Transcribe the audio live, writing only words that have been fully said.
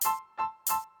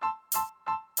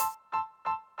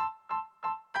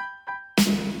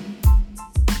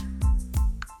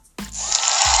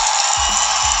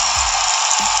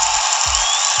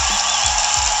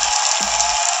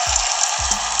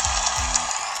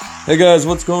Hey guys,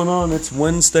 what's going on? It's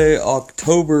Wednesday,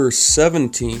 October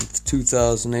 17th,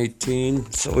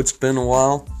 2018, so it's been a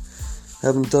while.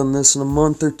 Haven't done this in a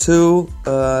month or two.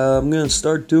 I'm going to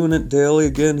start doing it daily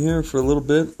again here for a little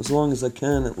bit, as long as I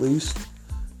can at least.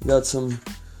 Got some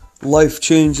life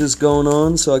changes going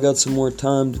on, so I got some more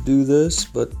time to do this,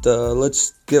 but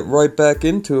let's get right back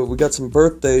into it. We got some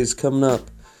birthdays coming up.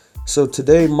 So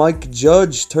today, Mike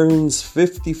Judge turns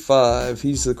 55.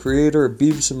 He's the creator of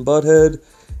Beavis and Butthead,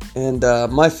 and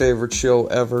my favorite show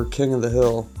ever, King of the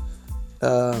Hill.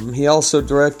 He also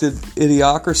directed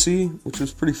Idiocracy, which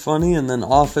was pretty funny, and then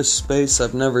Office Space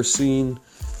I've never seen,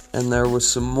 and there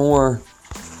was some more.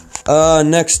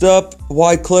 Next up,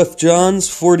 Wyclef Jean's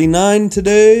 49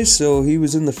 today, so he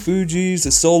was in the Fugees,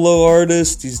 a solo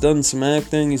artist, he's done some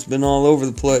acting, he's been all over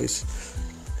the place.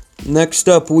 Next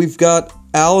up, we've got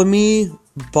Alamy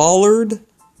Ballard,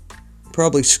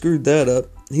 probably screwed that up.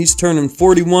 He's turning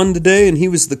 41 today, and he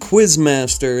was the quiz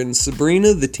master in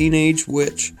Sabrina the Teenage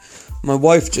Witch. My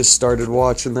wife just started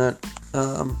watching that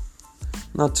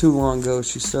not too long ago.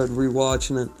 She started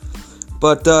rewatching it.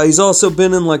 But he's also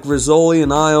been in like Rizzoli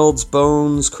and Isles,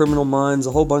 Bones, Criminal Minds,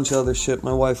 a whole bunch of other shit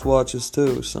my wife watches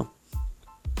too. So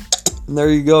and there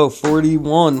you go,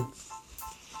 41.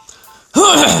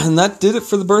 And that did it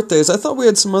for the birthdays. I thought we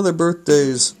had some other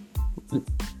birthdays.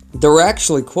 There were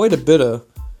actually quite a bit of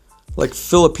like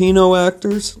Filipino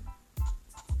actors,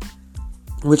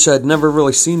 which I'd never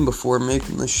really seen before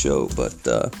making this show, but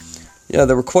yeah,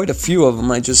 there were quite a few of them.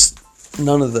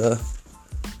 None of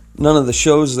the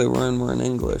shows they were in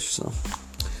English, so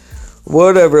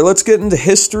whatever. Let's get into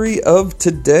history of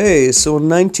today. So in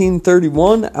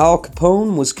 1931, Al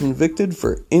Capone was convicted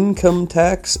for income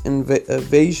tax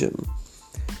evasion.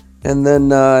 And then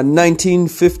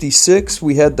 1956,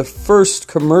 we had the first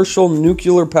commercial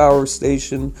nuclear power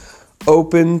station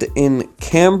opened in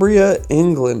Cambria,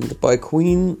 England by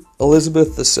Queen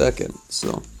Elizabeth II.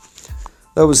 So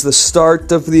that was the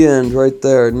start of the end right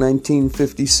there,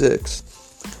 1956.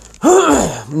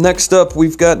 Next up,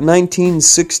 we've got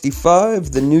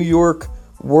 1965, the New York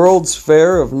World's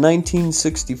Fair of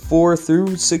 1964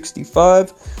 through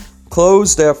 65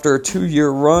 closed after a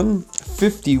 2-year run.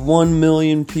 51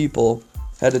 million people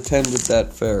had attended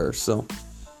that fair, so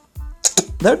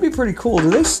that'd be pretty cool. Do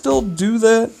they still do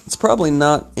that? It's probably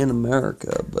not in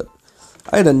America, but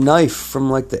I had a knife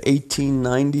from like the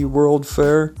 1890 World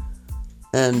Fair,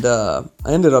 and I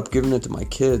ended up giving it to my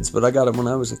kids, but I got it when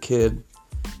I was a kid.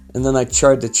 And then I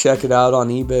tried to check it out on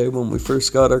eBay when we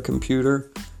first got our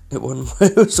computer. It was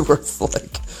worth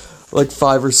like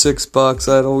 $5 or $6.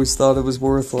 I'd always thought it was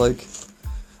worth like,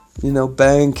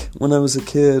 bank when I was a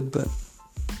kid, but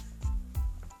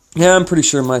yeah, I'm pretty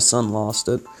sure my son lost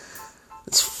it.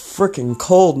 It's freaking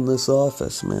cold in this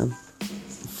office, man.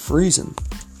 Freezing.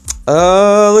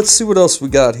 Let's see what else we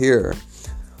got here.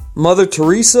 Mother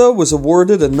Teresa was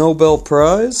awarded a Nobel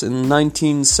Prize in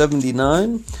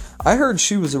 1979. I heard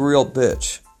she was a real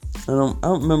bitch. I don't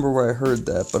remember where I heard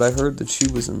that, but I heard that she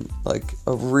was a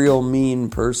real mean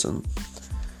person.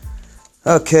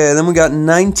 Okay, then we got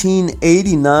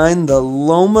 1989, the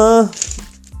Loma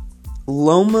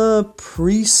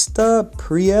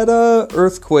Prieta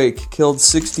earthquake killed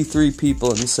 63 people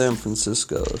in San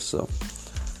Francisco. So,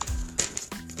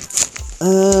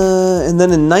 and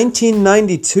then in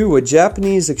 1992, a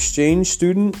Japanese exchange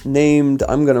student named,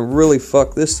 I'm gonna really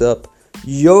fuck this up,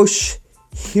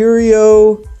 Yoshihiro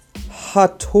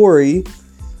Hattori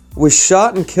was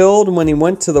shot and killed when he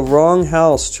went to the wrong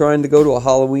house trying to go to a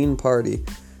Halloween party.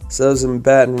 So that was in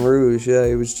Baton Rouge. Yeah,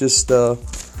 he was just trying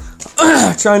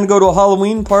to go to a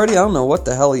Halloween party. I don't know what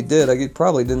the hell he did. He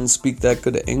probably didn't speak that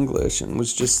good of English and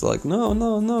was just like,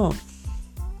 no.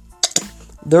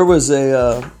 There was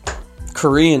a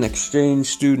Korean exchange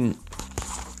student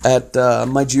at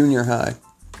my junior high.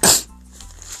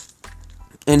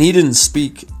 And he didn't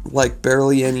speak,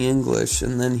 barely any English.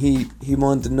 And then he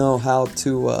wanted to know how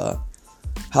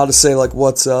to say,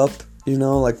 what's up,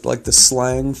 like the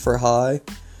slang for hi.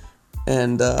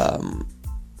 And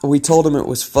we told him it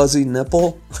was fuzzy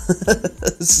nipple.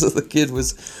 So the kid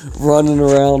was running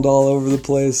around all over the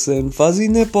place saying, fuzzy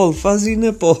nipple, fuzzy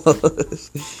nipple. It's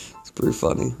pretty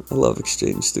funny. I love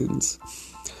exchange students.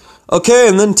 Okay,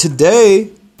 and then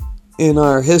today, in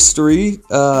our history,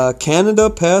 Canada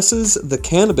passes the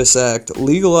Cannabis Act,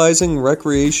 legalizing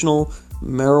recreational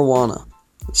marijuana.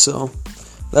 So,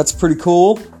 that's pretty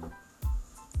cool.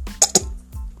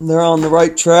 They're on the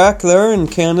right track there in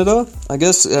Canada.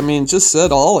 It just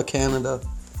said all of Canada.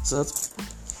 So,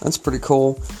 that's pretty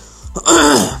cool.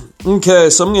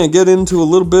 Okay, so I'm going to get into a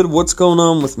little bit of what's going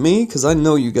on with me, because I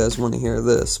know you guys want to hear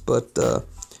this. But,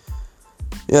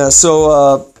 Yeah,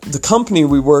 so the company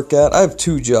we work at, I have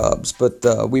 2 jobs, but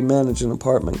we manage an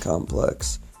apartment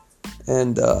complex.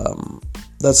 And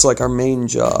that's like our main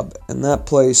job. And that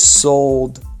place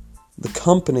sold the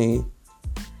company,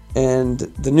 and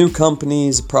the new company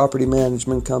is a property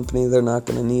management company. They're not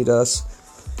going to need us.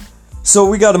 So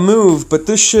we got to move, but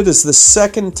this shit is the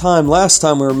second time. Last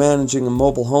time we were managing a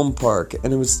mobile home park,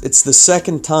 and it's the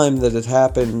second time that it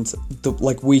happened,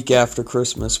 like week after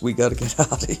Christmas. We got to get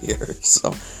out of here. So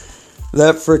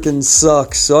that freaking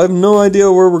sucks. So I have no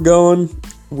idea where we're going.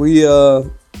 We,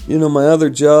 my other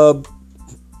job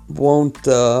won't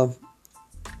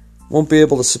be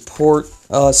able to support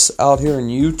us out here in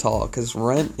Utah because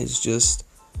rent is just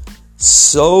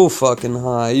so fucking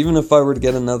high. Even if I were to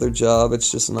get another job,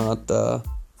 it's just not, the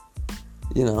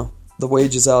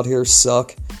wages out here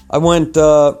suck. I went,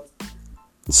 so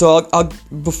I'll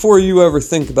before you ever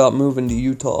think about moving to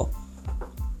Utah,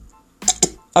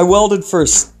 I welded for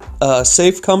a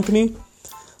safe company,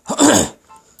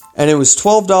 and it was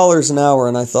 $12 an hour,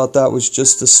 and I thought that was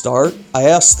just a start. I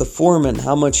asked the foreman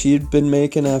how much he'd been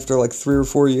making after like 3 or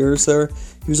 4 years there.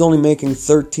 He was only making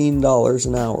 $13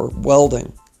 an hour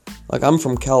welding. Like, I'm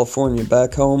from California.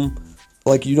 Back home,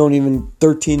 like,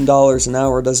 $13 an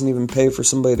hour doesn't even pay for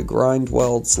somebody to grind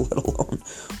welds, let alone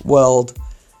weld.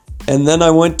 And then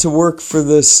I went to work for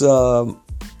this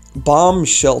bomb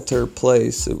shelter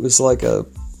place. It was like a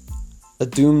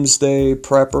doomsday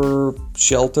prepper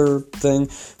shelter thing.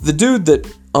 The dude that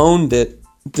owned it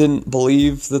didn't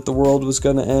believe that the world was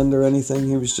going to end or anything.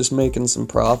 He was just making some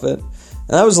profit.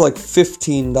 And that was like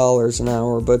 $15 an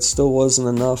hour, but still wasn't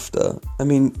enough to...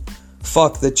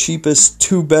 fuck, the cheapest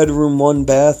 2-bedroom,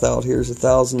 1-bath out here is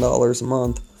 $1,000 a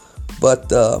month.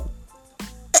 But,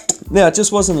 it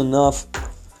just wasn't enough.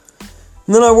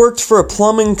 And then I worked for a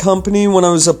plumbing company. When I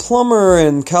was a plumber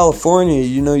in California,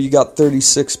 you got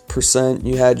 36%,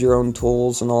 you had your own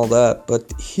tools and all that.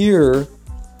 But here,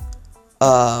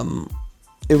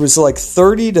 it was like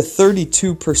 30 to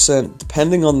 32%,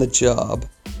 depending on the job.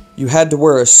 You had to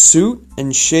wear a suit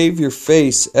and shave your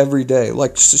face every day.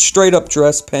 Like, straight up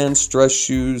dress pants, dress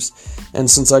shoes. And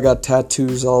since I got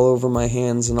tattoos all over my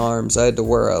hands and arms, I had to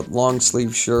wear a long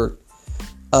sleeve shirt.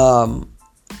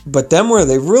 But then where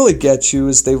they really get you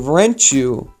is they rent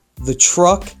you the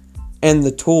truck and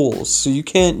the tools. So you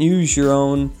can't use your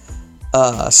own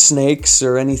snakes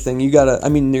or anything. You gotta,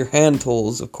 your hand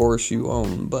tools, of course, you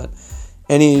own. But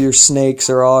any of your snakes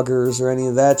or augers or any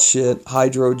of that shit,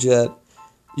 hydrojet,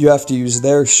 you have to use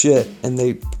their shit, and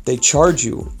they charge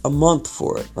you a month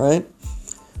for it, right?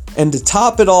 And to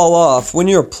top it all off, when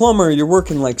you're a plumber, you're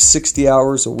working like 60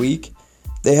 hours a week.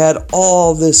 They had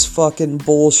all this fucking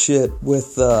bullshit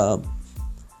with company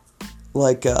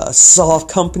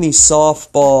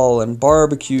softball and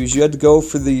barbecues. You had to go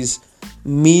for these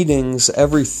meetings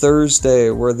every Thursday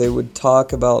where they would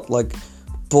talk about like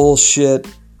bullshit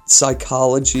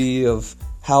psychology of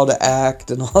how to act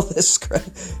and all this crap.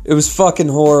 It was fucking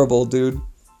horrible, dude.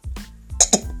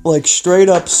 Like, straight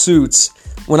up suits.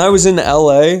 When I was in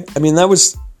LA, that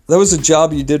was a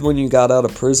job you did when you got out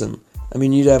of prison.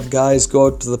 You'd have guys go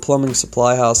up to the plumbing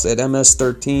supply house. They had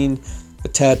MS-13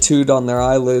 tattooed on their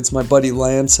eyelids. My buddy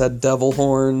Lance had devil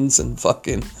horns and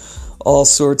fucking all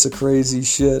sorts of crazy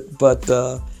shit. But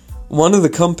one of the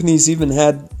companies even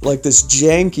had like this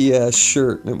janky ass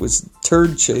shirt, and it was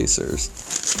Turd Chasers,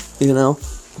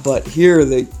 But here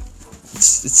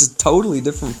it's a totally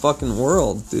different fucking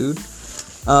world, dude.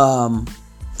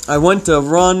 I went to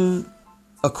run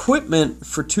equipment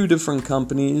for 2 different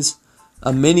companies,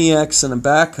 a Mini X and a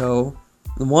backhoe.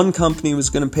 The one company was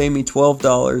going to pay me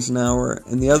 $12 an hour,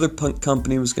 and the other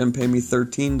company was going to pay me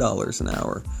 $13 an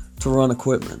hour to run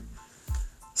equipment.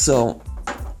 So,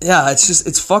 yeah,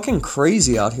 it's fucking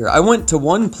crazy out here. I went to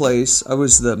one place, I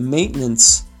was the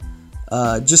maintenance,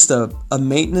 just a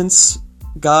maintenance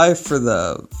guy for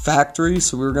the factory,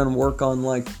 so we were going to work on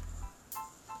like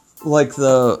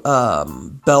the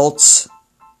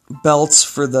belts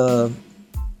for the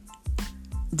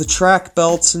track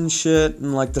belts and shit,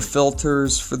 and like the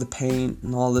filters for the paint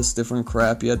and all this different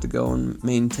crap you had to go and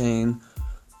maintain.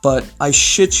 But I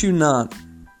shit you not,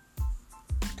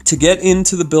 to get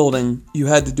into the building, you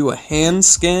had to do a hand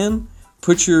scan,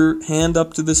 put your hand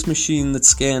up to this machine that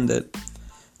scanned it.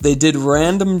 They did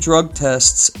random drug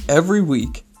tests every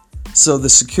week, so the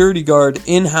security guard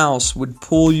in-house would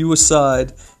pull you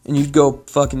aside, and you'd go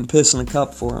fucking piss in a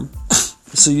cup for him.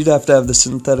 So you'd have to have the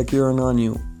synthetic urine on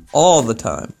you all the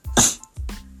time.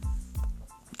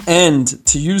 And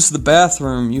to use the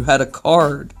bathroom, you had a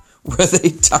card where they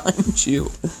timed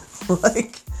you.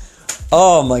 Like,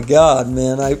 oh my god,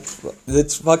 man,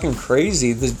 it's fucking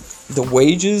crazy. the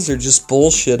wages are just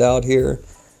bullshit out here.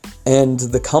 And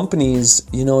the companies,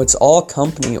 it's all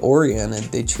company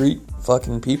oriented. They treat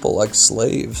fucking people like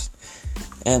slaves.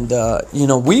 And,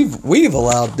 we've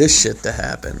allowed this shit to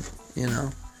happen,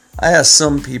 I ask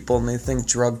some people and they think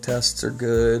drug tests are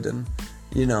good and,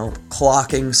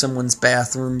 clocking someone's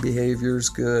bathroom behavior is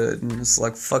good. And it's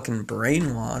like fucking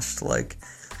brainwashed. Like,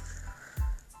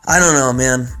 I don't know,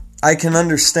 man. I can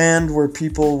understand where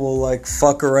people will, like,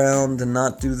 fuck around and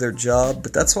not do their job.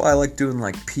 But that's why I like doing,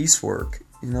 like, piecework.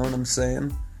 You know what I'm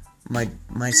saying? My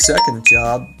second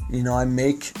job, I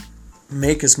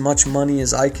make as much money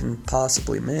as I can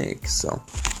possibly make, so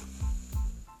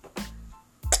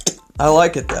I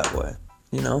like it that way,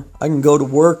 I can go to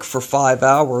work for 5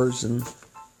 hours and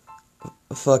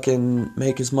fucking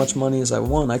make as much money as I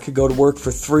want. I could go to work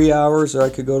for 3 hours, or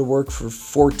I could go to work for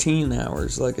 14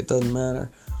 hours, like, it doesn't matter.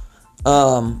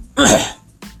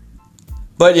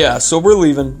 But yeah, so we're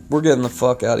leaving. We're getting the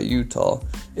fuck out of Utah.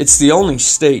 It's the only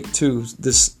state, too,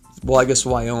 I guess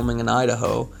Wyoming and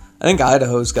Idaho. I think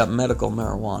Idaho's got medical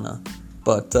marijuana.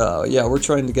 But, yeah, we're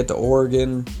trying to get to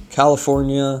Oregon,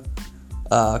 California,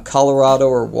 Colorado,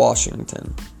 or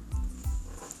Washington.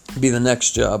 Be the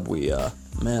next job we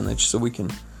manage so we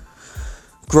can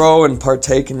grow and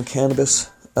partake in cannabis.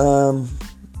 Because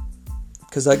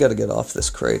I got to get off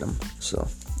this kratom. So,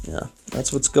 yeah,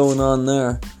 that's what's going on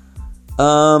there.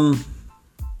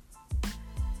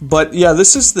 But yeah,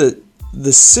 this is the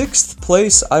 6th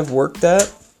place I've worked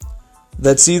at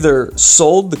that's either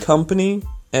sold the company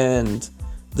and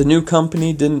the new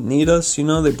company didn't need us,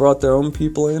 they brought their own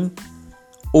people in,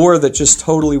 or that just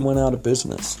totally went out of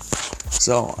business.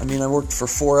 So, I worked for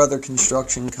 4 other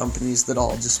construction companies that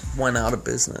all just went out of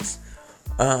business.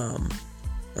 That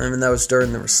was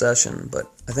during the recession, but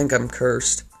I think I'm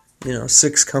cursed.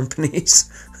 6 companies.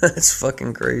 That's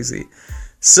fucking crazy.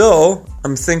 So,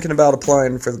 I'm thinking about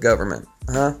applying for the government.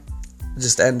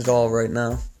 Just end it all right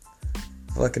now.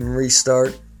 Fucking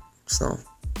restart. So,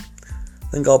 I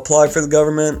think I'll apply for the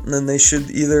government, and then they should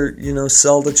either,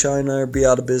 sell to China or be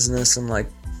out of business in like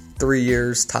 3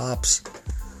 years tops.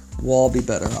 We'll all be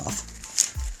better off.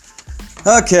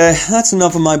 Okay, that's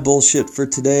enough of my bullshit for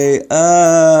today.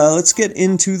 Let's get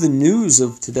into the news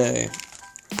of today.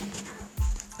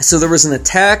 So there was an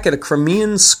attack at a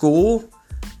Crimean school,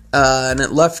 and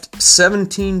it left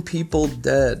 17 people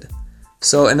dead.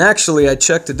 So, and actually, I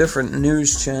checked a different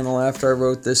news channel after I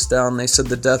wrote this down. They said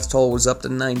the death toll was up to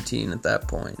 19 at that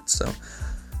point. So,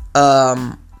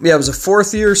 yeah, it was a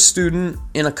 4th-year student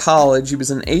in a college. He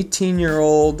was an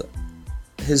 18-year-old.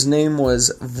 His name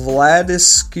was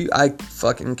Vladisky. I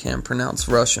fucking can't pronounce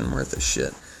Russian worth of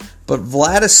shit. But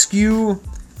Vladisky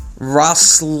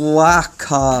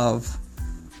Roslakov.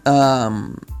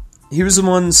 He was the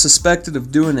one suspected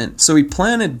of doing it. So he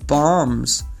planted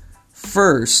bombs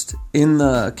first in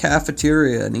the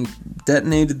cafeteria, and he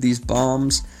detonated these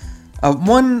bombs.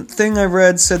 One thing I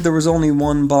read said there was only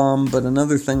one bomb, but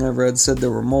another thing I read said there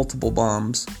were multiple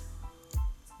bombs.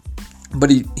 But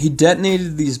he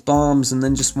detonated these bombs and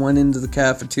then just went into the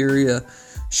cafeteria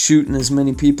shooting as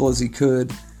many people as he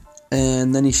could,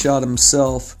 and then he shot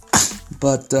himself.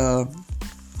 But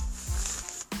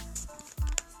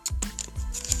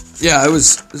yeah, it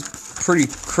was a pretty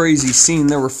crazy scene.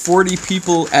 There were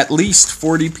at least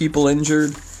 40 people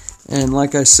injured. And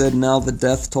like I said, now the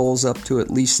death toll's up to at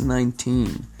least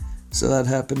 19. So that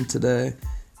happened today.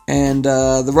 And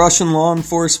the Russian law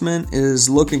enforcement is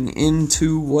looking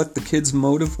into what the kid's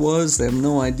motive was. They have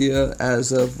no idea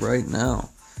as of right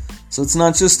now. So it's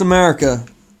not just America.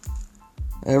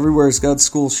 Everywhere's got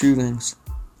school shootings.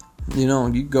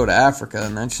 You go to Africa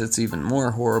and that shit's even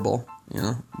more horrible.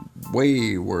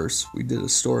 Way worse. We did a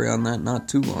story on that not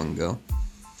too long ago.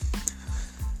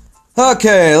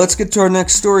 Okay, let's get to our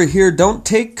next story here. Don't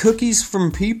take cookies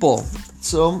from people.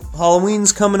 So,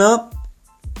 Halloween's coming up.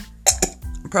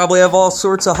 Probably have all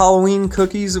sorts of Halloween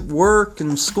cookies at work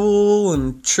and school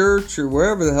and church or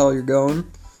wherever the hell you're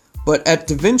going. But at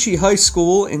Da Vinci High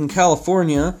School in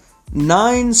California,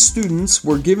 9 students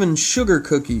were given sugar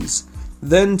cookies.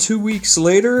 Then 2 weeks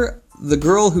later, the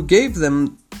girl who gave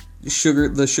them the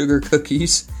sugar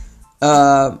cookies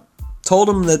told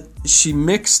them that she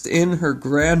mixed in her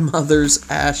grandmother's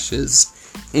ashes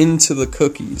into the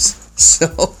cookies.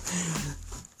 So,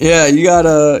 yeah, you got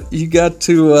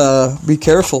to be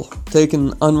careful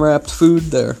taking unwrapped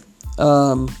food there.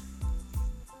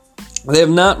 They have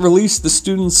not released the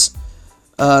students,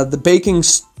 the baking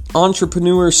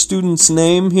entrepreneur student's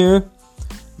name here.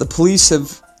 The police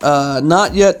have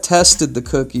not yet tested the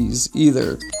cookies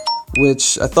either,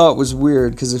 which I thought was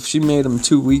weird, because if she made them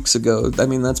 2 weeks ago,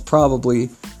 that's probably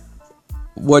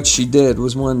what she did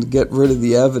was wanted to get rid of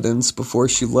the evidence before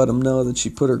she let him know that she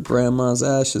put her grandma's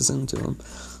ashes into him.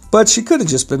 But she could have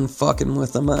just been fucking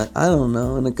with him. I don't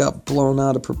know, and it got blown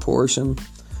out of proportion.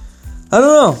 I don't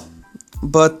know.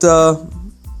 But, that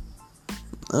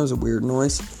was a weird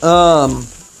noise.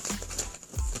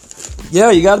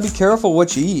 Yeah, you gotta be careful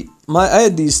what you eat. I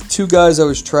had these two guys I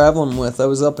was traveling with. I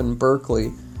was up in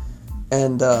Berkeley,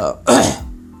 and,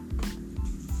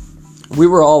 we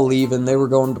were all leaving. They were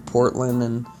going to Portland,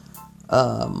 and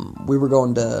we were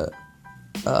going to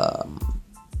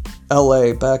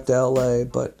LA, back to LA.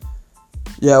 But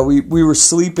yeah, we were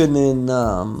sleeping in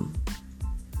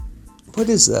what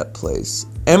is that place?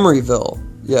 Emeryville.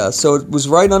 Yeah, so it was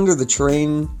right under the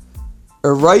train,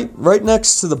 or right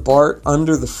next to the BART,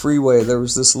 under the freeway. There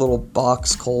was this little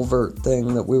box culvert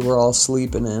thing that we were all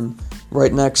sleeping in,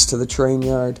 right next to the train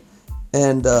yard,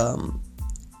 and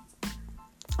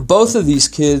both of these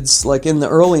kids, like in the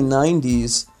early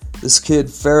 90s, this kid,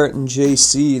 Ferret and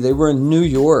JC, they were in New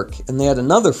York, and they had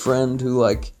another friend who,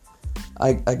 like,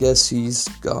 I guess he's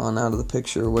gone out of the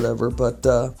picture or whatever, but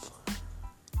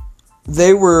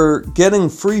they were getting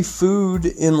free food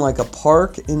in, like, a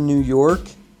park in New York,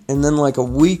 and then, like, a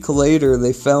week later,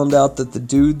 they found out that the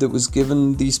dude that was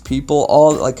giving these people,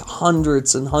 all, like,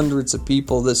 hundreds and hundreds of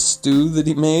people, this stew that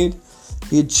he made,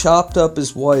 he had chopped up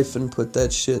his wife and put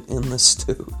that shit in the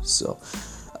stew. So,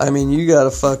 I mean, you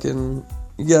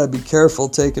gotta be careful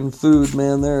taking food,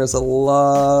 man. There's a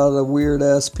lot of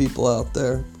weird-ass people out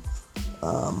there.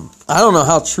 I don't know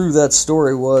how true that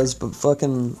story was, but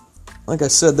fucking, like I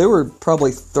said, they were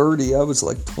probably 30. I was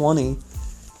like 20.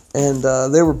 And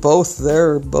they were both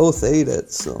there, both ate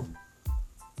it, so.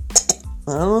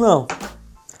 I don't know.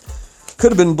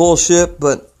 Could have been bullshit,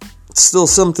 but it's still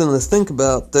something to think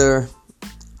about there.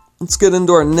 Let's get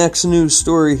into our next news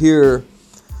story here.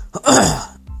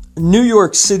 New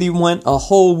York City went a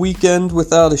whole weekend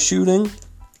without a shooting.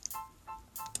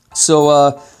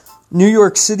 So, New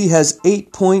York City has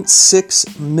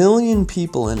 8.6 million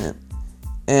people in it.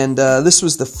 And this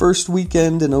was the first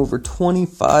weekend in over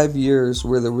 25 years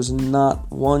where there was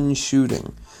not one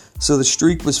shooting. So the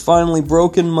streak was finally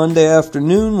broken Monday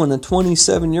afternoon when a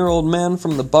 27-year-old man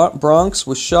from the Bronx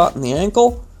was shot in the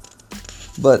ankle.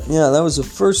 But yeah, that was the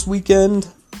first weekend,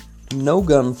 no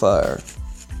gunfire.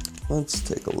 Let's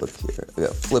take a look here. I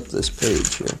gotta flip this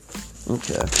page here.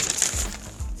 Okay.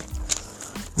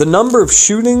 The number of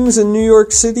shootings in New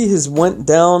York City has went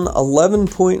down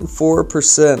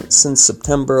 11.4% since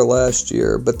September last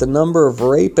year, but the number of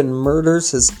rape and murders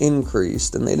has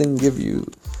increased, and they didn't give you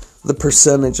the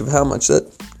percentage of how much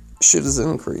that shit has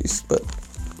increased, but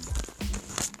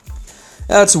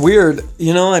that's weird.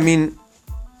 You know, I mean,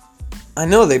 I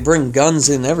know they bring guns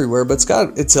in everywhere, but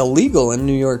it's illegal in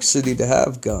New York City to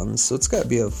have guns, so it's got to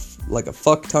be a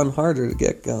fuck ton harder to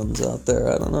get guns out there.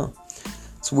 I don't know.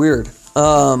 It's weird.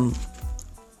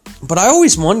 But I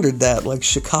always wondered that, like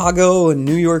Chicago and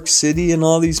New York City and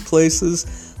all these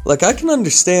places, like I can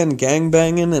understand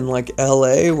gangbanging in like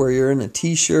LA where you're in a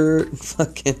t-shirt and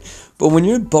fucking, but when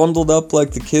you're bundled up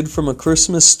like the kid from A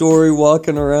Christmas Story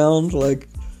walking around, like,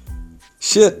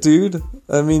 shit, dude.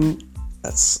 I mean,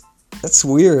 that's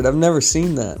weird. I've never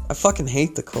seen that. I fucking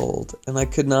hate the cold, and I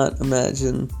could not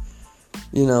imagine,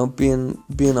 you know, being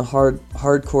a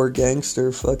hardcore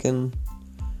gangster, fucking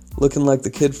looking like the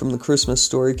kid from The Christmas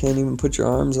Story, can't even put your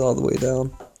arms all the way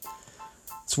down.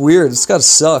 It's weird. It's gotta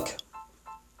suck.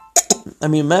 I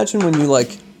mean, imagine when you,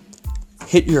 like,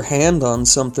 hit your hand on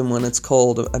something when it's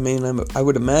cold. I mean, I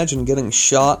would imagine getting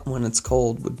shot when it's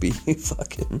cold would be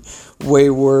fucking way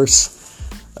worse.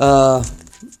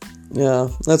 Yeah,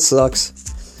 that sucks.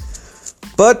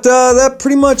 But that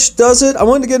pretty much does it. I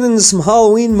wanted to get into some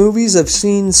Halloween movies I've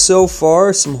seen so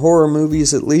far, some horror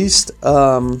movies at least.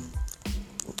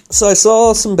 So I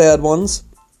saw some bad ones.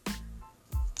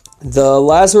 The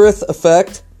Lazarus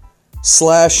Effect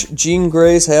 / Jean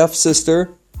Grey's half-sister.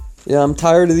 Yeah, I'm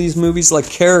tired of these movies like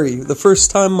Carrie. The first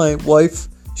time my wife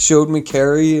showed me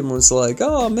Carrie and was like,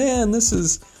 oh man, this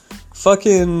is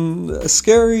fucking a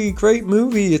scary, great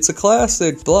movie. It's a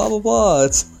classic, blah, blah, blah.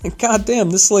 It's like,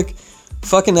 goddamn, this is like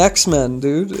fucking X-Men,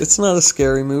 dude. It's not a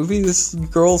scary movie. This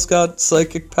girl's got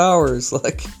psychic powers.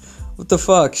 Like, what the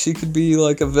fuck? She could be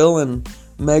like a villain,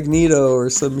 Magneto or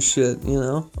some shit, you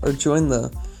know? Or join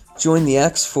the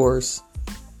X-Force.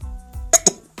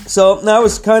 So that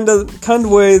was kind of the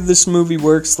way this movie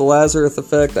works, the Lazarus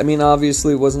Effect. I mean,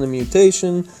 obviously it wasn't a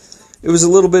mutation. It was a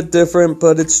little bit different,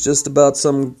 but it's just about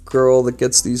some girl that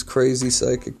gets these crazy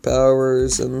psychic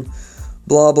powers and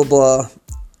blah, blah, blah.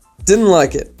 Didn't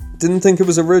like it. Didn't think it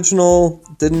was original.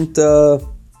 Didn't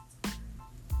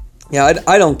Yeah,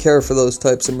 I don't care for those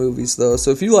types of movies, though.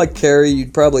 So if you like Carrie,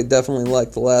 you'd probably definitely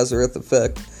like The Lazarus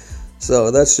Effect.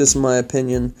 So that's just my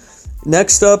opinion.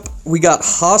 Next up, we got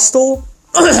Hostel.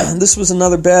 This was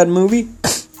another bad movie.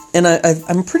 And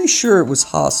I'm pretty sure it was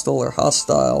Hostel or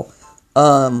Hostile.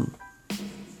 But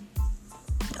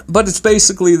it's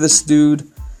basically this dude.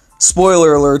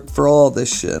 Spoiler alert for all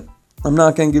this shit. I'm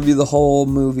not going to give you the whole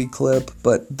movie clip,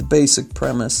 but the basic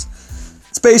premise.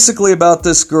 It's basically about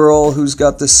this girl who's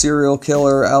got this serial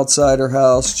killer outside her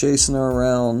house chasing her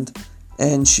around,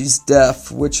 and she's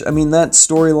deaf, which, I mean, that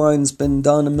storyline's been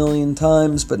done a million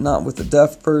times, but not with a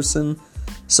deaf person.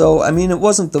 So, I mean, it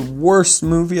wasn't the worst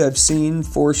movie I've seen,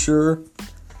 for sure,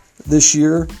 this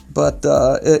year, but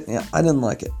I didn't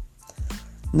like it.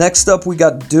 Next up, we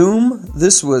got Doom.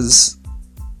 This was,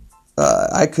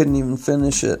 I couldn't even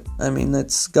finish it. I mean,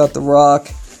 it's got The Rock.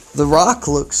 The Rock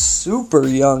looks super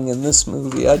young in this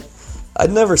movie. I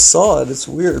never saw it. It's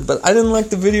weird, but I didn't like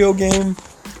the video game.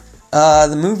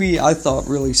 The movie I thought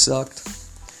really sucked.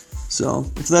 So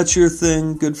if that's your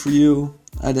thing, good for you.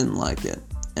 I didn't like it.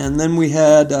 And then we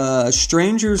had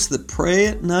Strangers That Pray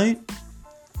at Night.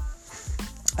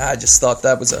 I just thought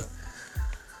that was a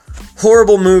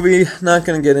horrible movie. Not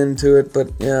going to get into it,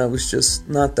 but yeah, it was just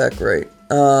not that great.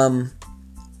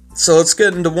 So let's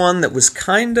get into one that was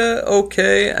kinda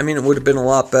okay. I mean, it would have been a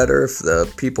lot better if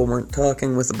the people weren't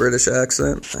talking with a British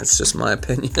accent. That's just my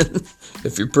opinion.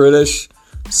 If you're British,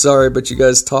 sorry, but you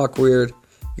guys talk weird.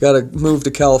 You gotta move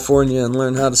to California and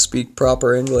learn how to speak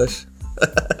proper English.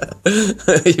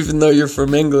 Even though you're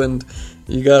from England,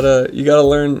 you gotta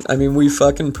learn. I mean, we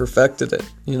fucking perfected it.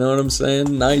 You know what I'm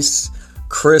saying? Nice,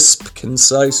 crisp,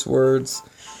 concise words.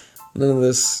 None of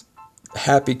this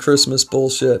happy Christmas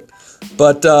bullshit.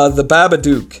 But the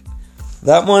Babadook,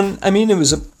 that one, I mean, it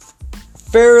was a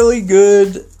fairly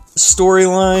good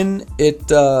storyline. It,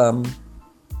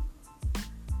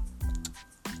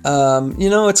 you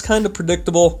know, it's kind of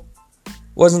predictable.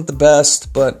 Wasn't the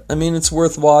best, but I mean, it's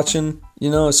worth watching.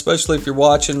 You know, especially if you're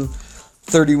watching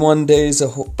 31 days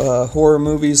of horror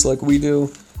movies like we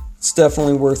do. It's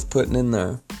definitely worth putting in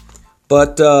there.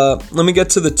 But let me get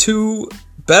to the two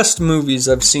best movies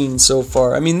I've seen so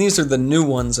far. I mean, these are the new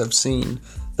ones I've seen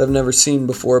that I've never seen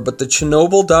before. But the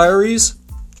Chernobyl Diaries,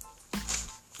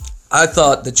 I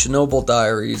thought the Chernobyl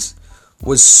Diaries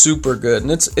was super good.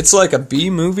 And it's like a B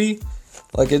movie.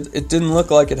 Like, it didn't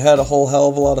look like it had a whole hell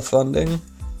of a lot of funding.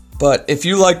 But if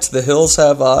you liked The Hills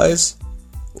Have Eyes,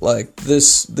 like,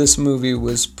 this movie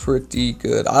was pretty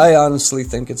good. I honestly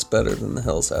think it's better than The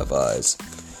Hills Have Eyes.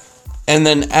 And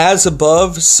then As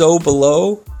Above, So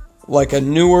Below, like a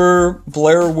newer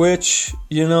Blair Witch,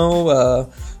 you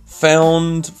know,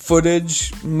 found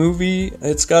footage movie.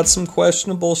 It's got some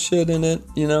questionable shit in it,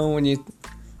 you know, when you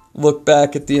look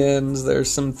back at the ends,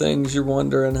 there's some things you're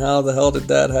wondering, how the hell did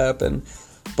that happen?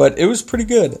 But it was pretty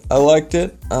good. I liked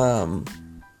it.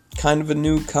 Kind of a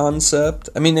new concept.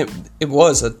 I mean, it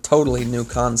was a totally new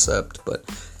concept, but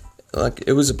like,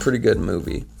 it was a pretty good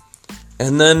movie.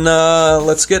 And then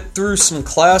let's get through some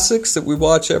classics that we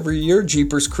watch every year.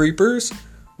 Jeepers Creepers.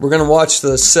 We're going to watch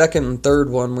the second and third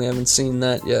one. We haven't seen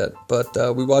that yet.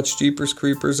 But we watch Jeepers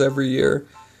Creepers every year.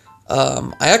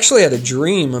 I actually had a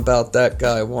dream about that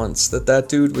guy once. That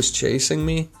dude was chasing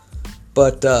me.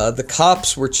 But the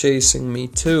cops were chasing me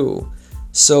too.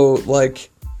 So, like,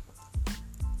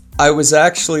 I was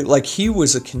actually, like, he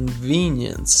was a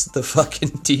convenience, the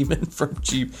fucking demon from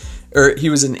or he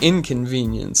was an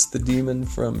inconvenience, the demon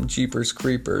from Jeepers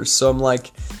Creepers. So I'm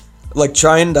like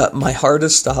trying my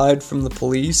hardest to hide from the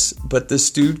police, but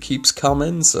this dude keeps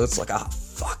coming, so it's like,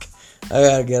 fuck, I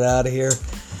gotta get out of here.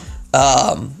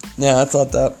 Yeah, I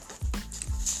thought that.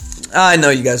 I know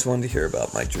you guys wanted to hear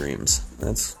about my dreams.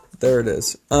 There it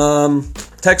is.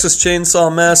 Texas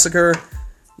Chainsaw Massacre.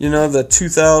 You know, the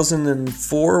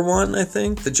 2004 one, I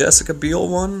think, the Jessica Biel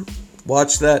one.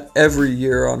 Watch that every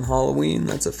year on Halloween.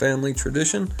 That's a family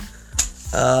tradition.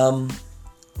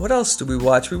 What else did we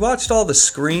watch? We watched all the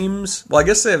Screams. Well, I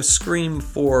guess they have Scream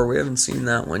 4. We haven't seen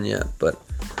that one yet, but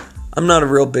I'm not a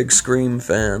real big Scream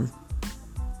fan.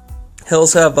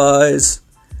 Hills Have Eyes.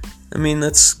 I mean,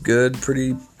 that's good.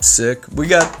 Pretty sick. We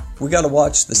got to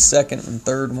watch the second and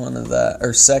third one of that.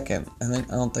 Or second. I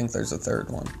don't think there's a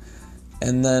third one.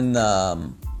 And then,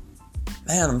 man,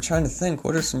 I'm trying to think.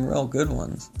 What are some real good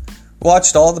ones?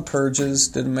 Watched all the Purges.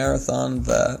 Did a marathon of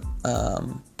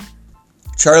that.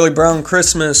 Charlie Brown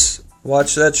Christmas.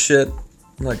 Watched that shit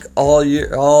like all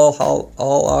year,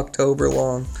 all October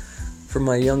long for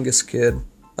my youngest kid.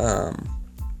 Yeah,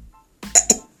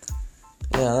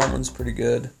 that one's pretty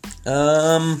good.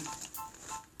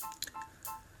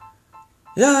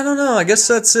 yeah, I don't know. I guess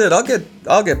that's it.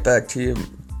 I'll get back to you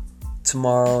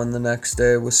tomorrow and the next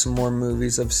day with some more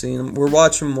movies I've seen. We're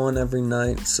watching one every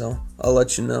night, so I'll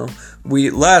let you know.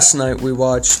 Last night we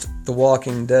watched The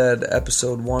Walking Dead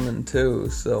episode 1 and 2,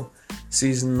 so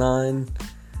season 9.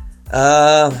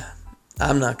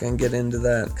 I'm not gonna get into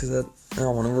that because I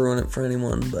don't want to ruin it for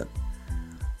anyone, but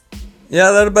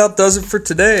yeah, that about does it for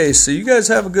today. So you guys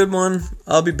have a good one.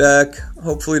 I'll be back.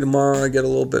 Hopefully tomorrow I get a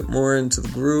little bit more into the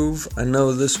groove. I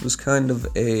know this was kind of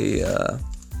a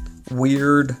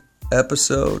weird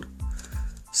episode.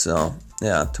 So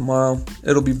yeah, tomorrow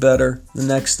it'll be better. The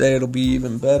next day it'll be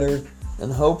even better.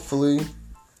 And hopefully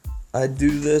I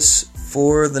do this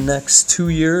for the next 2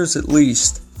 years at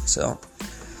least. So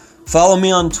follow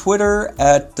me on Twitter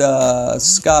at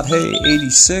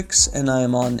ScottHay86, and I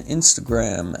am on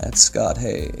Instagram at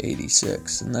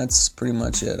ScottHay86, and that's pretty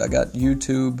much it. I got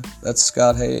YouTube, that's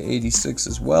ScottHay86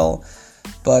 as well,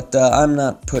 but I'm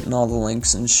not putting all the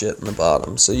links and shit in the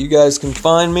bottom. So you guys can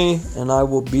find me, and I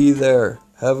will be there.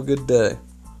 Have a good day.